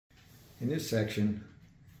In this section,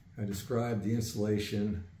 I described the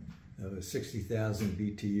installation of a 60,000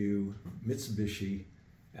 BTU Mitsubishi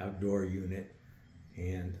outdoor unit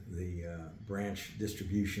and the branch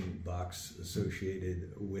distribution box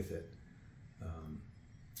associated with it.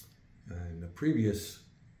 In the previous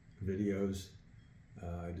videos,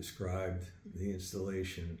 I described the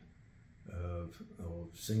installation of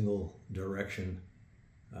a single direction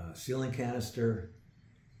sealing canister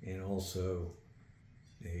and also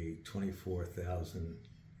a 24,000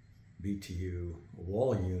 BTU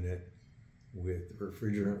wall unit with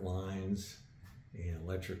refrigerant lines and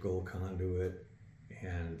electrical conduit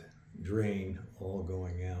and drain all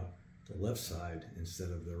going out the left side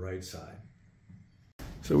instead of the right side.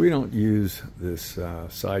 So we don't use this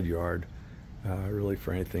side yard really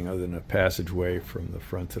for anything other than a passageway from the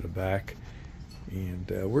front to the back. And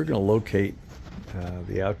we're going to locate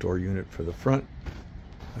the outdoor unit for the front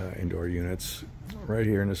indoor units right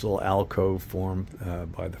here in this little alcove formed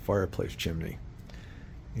by the fireplace chimney.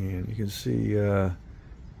 And you can see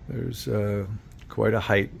there's quite a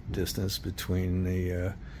height distance between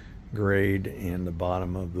the grade and the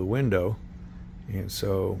bottom of the window, and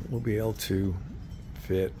so we'll be able to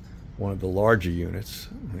fit one of the larger units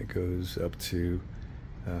that goes up to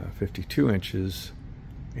 52 inches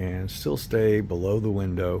and still stay below the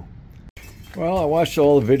window. Well, I watched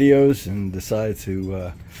all the videos and decided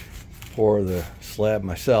to pour the slab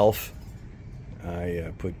myself.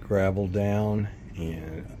 I put gravel down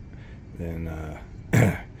and then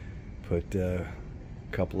put a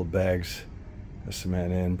couple of bags of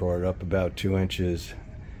cement in, brought it up about 2 inches,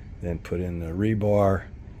 then put in the rebar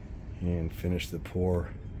and finished the pour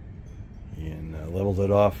and leveled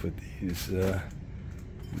it off with these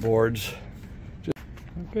boards.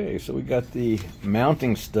 Okay, so we got the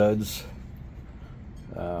mounting studs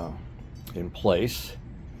in place.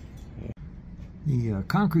 The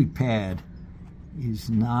concrete pad is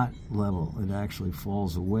not level. It actually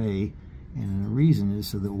falls away, and the reason is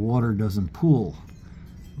so that water doesn't pool.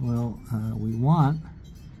 Well, we want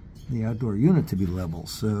the outdoor unit to be level,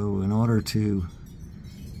 so in order to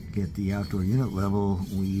get the outdoor unit level,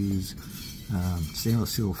 we use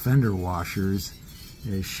stainless steel fender washers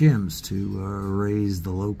as shims to raise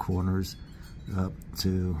the low corners up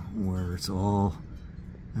to where it's all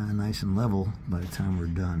nice and level by the time we're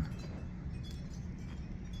done.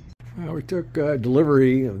 We took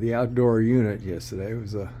delivery of the outdoor unit yesterday. It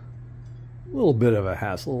was a little bit of a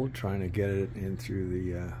hassle trying to get it in through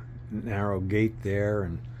the narrow gate there,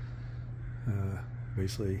 and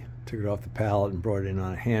basically took it off the pallet and brought it in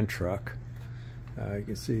on a hand truck. You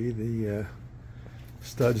can see the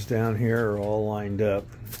studs down here are all lined up,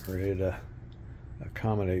 ready to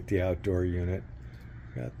accommodate the outdoor unit.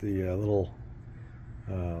 Got the little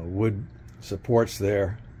wood supports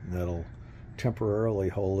there that'll temporarily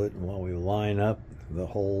hold it while we line up the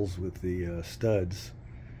holes with the studs.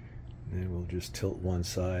 And then we'll just tilt one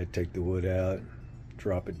side, take the wood out,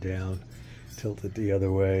 drop it down, tilt it the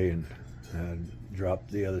other way, and drop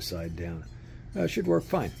the other side down. Should work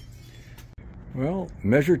fine. Well,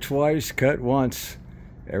 measure twice, cut once.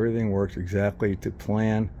 Everything works exactly to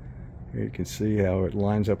plan. Here you can see how it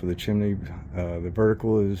lines up with the chimney. The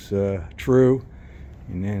vertical is true.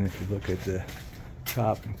 And then if you look at the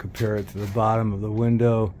top and compare it to the bottom of the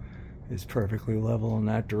window, it's perfectly level in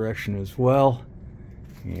that direction as well.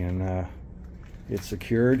 And it's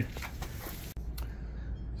secured.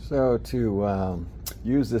 So to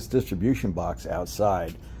use this distribution box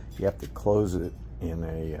outside, you have to close it in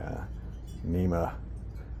a NEMA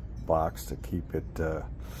box to keep it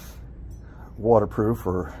waterproof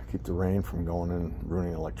or keep the rain from going and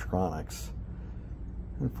ruining electronics.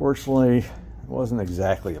 Unfortunately, it wasn't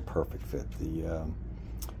exactly a perfect fit.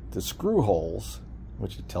 The screw holes,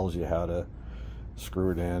 which it tells you how to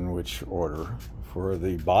screw it in, which order, for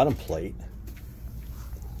the bottom plate,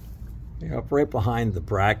 up right behind the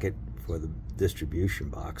bracket for the distribution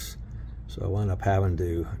box. So I wound up having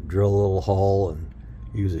to drill a little hole and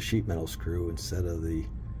use a sheet metal screw instead of the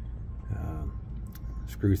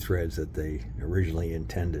screw threads that they originally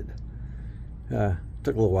intended.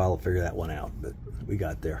 Took a little while to figure that one out, but we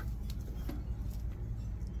got there.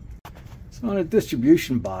 So on a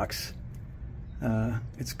distribution box,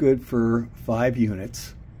 it's good for 5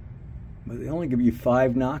 units, but they only give you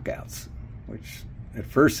 5 knockouts, which at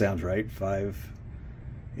first sounds right. 5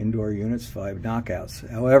 indoor units, 5 knockouts.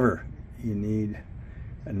 However, you need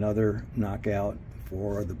another knockout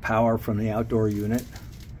for the power from the outdoor unit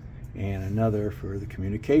and another for the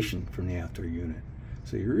communication from the outdoor unit.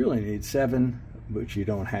 So you really need 7, which you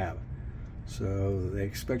don't have. So they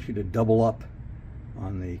expect you to double up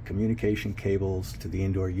on the communication cables to the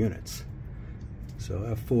indoor units. So I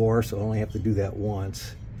have 4, so I only have to do that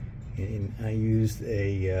once. And I used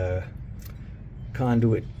a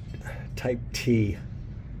conduit type T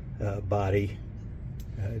body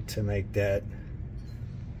to make that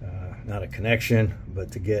not a connection,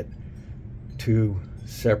 but to get 2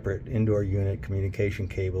 separate indoor unit communication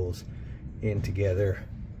cables in together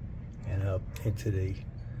and up into the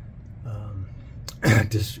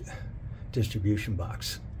distribution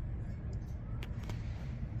box.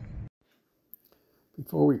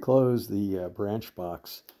 Before we close the branch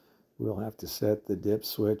box, we'll have to set the dip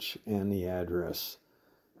switch and the address.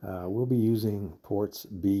 We'll be using ports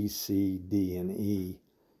B, C, D, and E,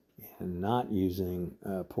 and not using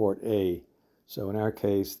port A. So in our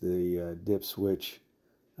case, the dip switch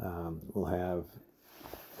will have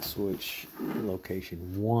switch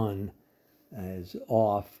location 1 as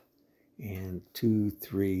off, and 2,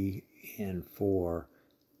 3, and 4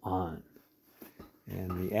 on.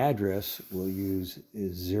 And the address we'll use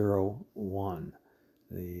is 0, 1.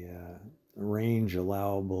 The range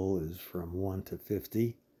allowable is from 1 to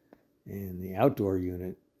 50, and the outdoor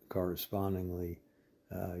unit correspondingly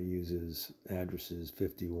uses addresses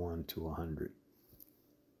 51 to 100.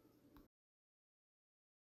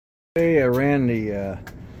 Today I ran the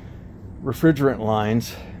refrigerant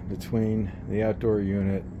lines between the outdoor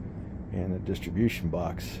unit and the distribution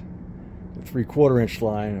box. The 3/4 inch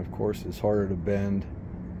line, of course, is harder to bend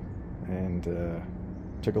and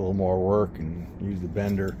took a little more work and used the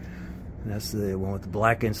bender. And that's the one with the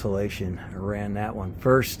black insulation. I ran that one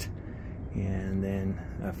first, and then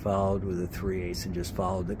I followed with a 3/8 and just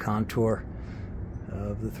followed the contour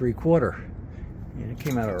of the 3/4, and it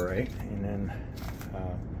came out all right. And then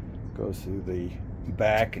goes through the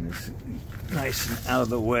back and it's nice and out of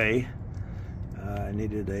the way. I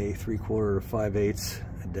needed a 3/4 to 5/8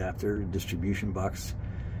 adapter. Distribution box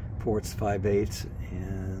ports 5/8,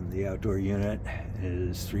 and the outdoor unit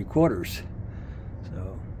is 3/4.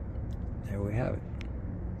 So there we have it.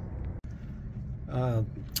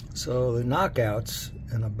 So the knockouts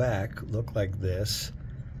in the back look like this.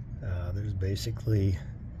 There's basically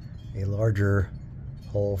a larger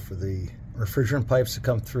hole for the refrigerant pipes to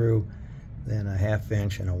come through, then a 1/2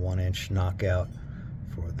 inch and a 1 inch knockout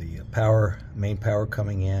for the power, main power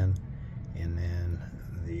coming in, and then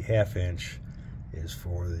the 1/2 inch is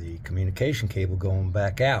for the communication cable going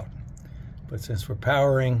back out. But since we're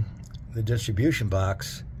powering the distribution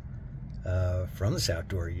box from this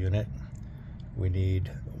outdoor unit, we need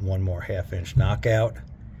one more 1/2 inch knockout,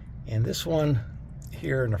 and this one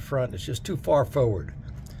here in the front is just too far forward.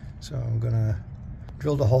 So I'm gonna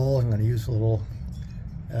drill the hole. I'm gonna use a little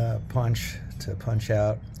punch to punch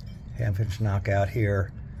out 1/2 inch knockout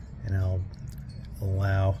here, and I'll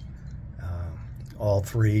allow all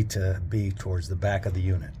 3 to be towards the back of the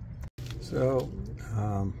unit. So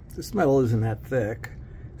this metal isn't that thick,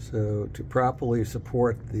 so to properly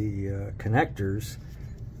support the connectors,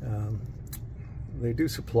 they do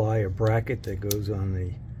supply a bracket that goes on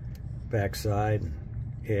the back side and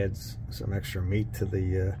adds some extra meat to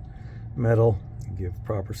the metal to give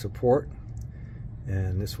proper support.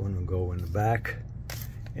 And this one will go in the back.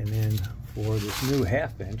 And then for this new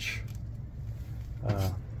 1/2 inch,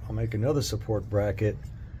 I'll make another support bracket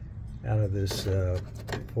out of this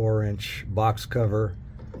 4 inch box cover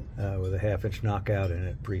with a 1/2 inch knockout in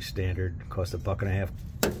it, pretty standard, cost $1.50.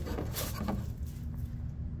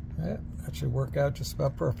 Yeah, that should work out just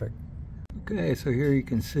about perfect. Okay, so here you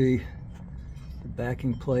can see the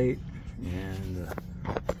backing plate and the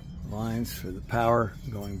lines for the power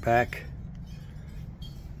going back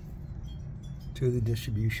to the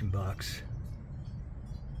distribution box.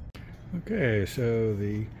 Okay, so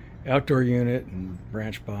the outdoor unit and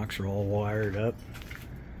branch box are all wired up,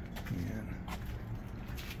 and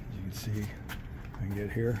as you can see, I can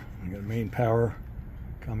get here. I got main power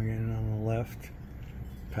coming in on the left,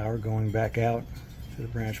 power going back out to the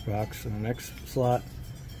branch box on the next slot,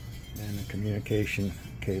 and the communication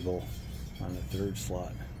cable on the 3rd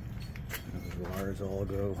slot. And those wires all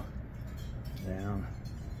go down.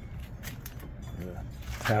 The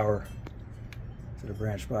power to the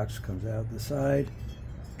branch box comes out the side,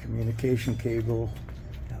 communication cable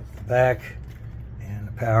out the back, and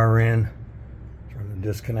the power in from the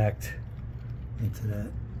disconnect into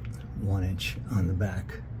that 1 inch on the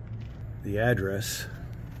back. The address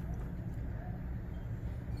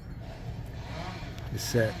is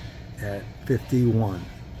set at 51.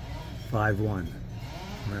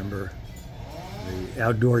 Remember, the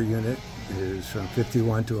outdoor unit is from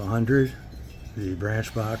 51 to 100. The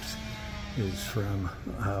branch box is from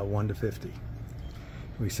 1 to 50.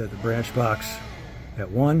 We set the branch box at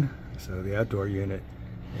 1, so the outdoor unit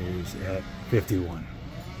is at 51.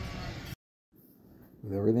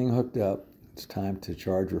 With everything hooked up, it's time to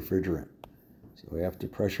charge refrigerant. So after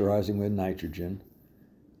pressurizing with nitrogen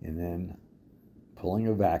and then pulling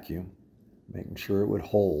a vacuum, making sure it would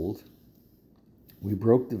hold, we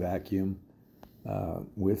broke the vacuum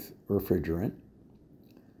with refrigerant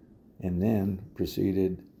and then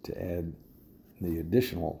proceeded to add the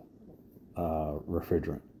additional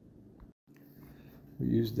refrigerant. We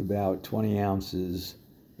used about 20 ounces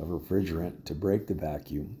of refrigerant to break the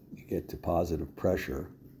vacuum to get to positive pressure.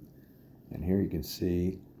 And here you can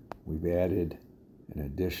see we've added an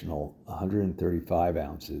additional 135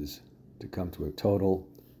 ounces to come to a total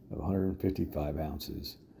of 155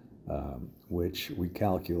 ounces, which we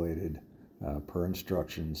calculated per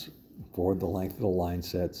instructions for the length of the line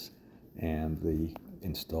sets and the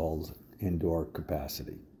installed indoor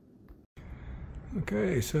capacity.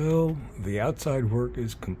 Okay, so the outside work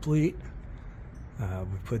is complete.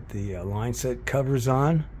 We put the line set covers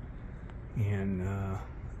on, and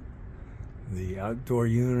the outdoor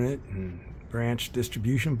unit and branch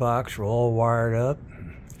distribution box are all wired up.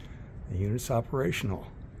 The unit's operational.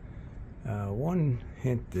 One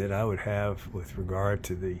hint that I would have with regard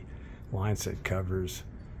to the line set covers,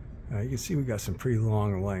 you can see we got some pretty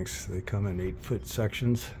long lengths. They come in 8-foot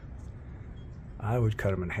sections. I would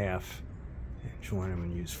cut them in half and join them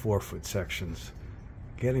and use 4-foot sections.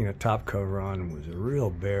 Getting a top cover on was a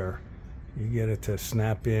real bear. You get it to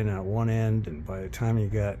snap in at one end, and by the time you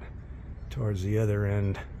got towards the other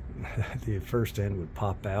end, the first end would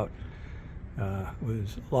pop out. It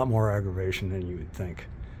was a lot more aggravation than you would think.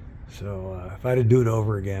 So if I had to do it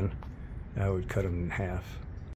over again, I would cut them in half.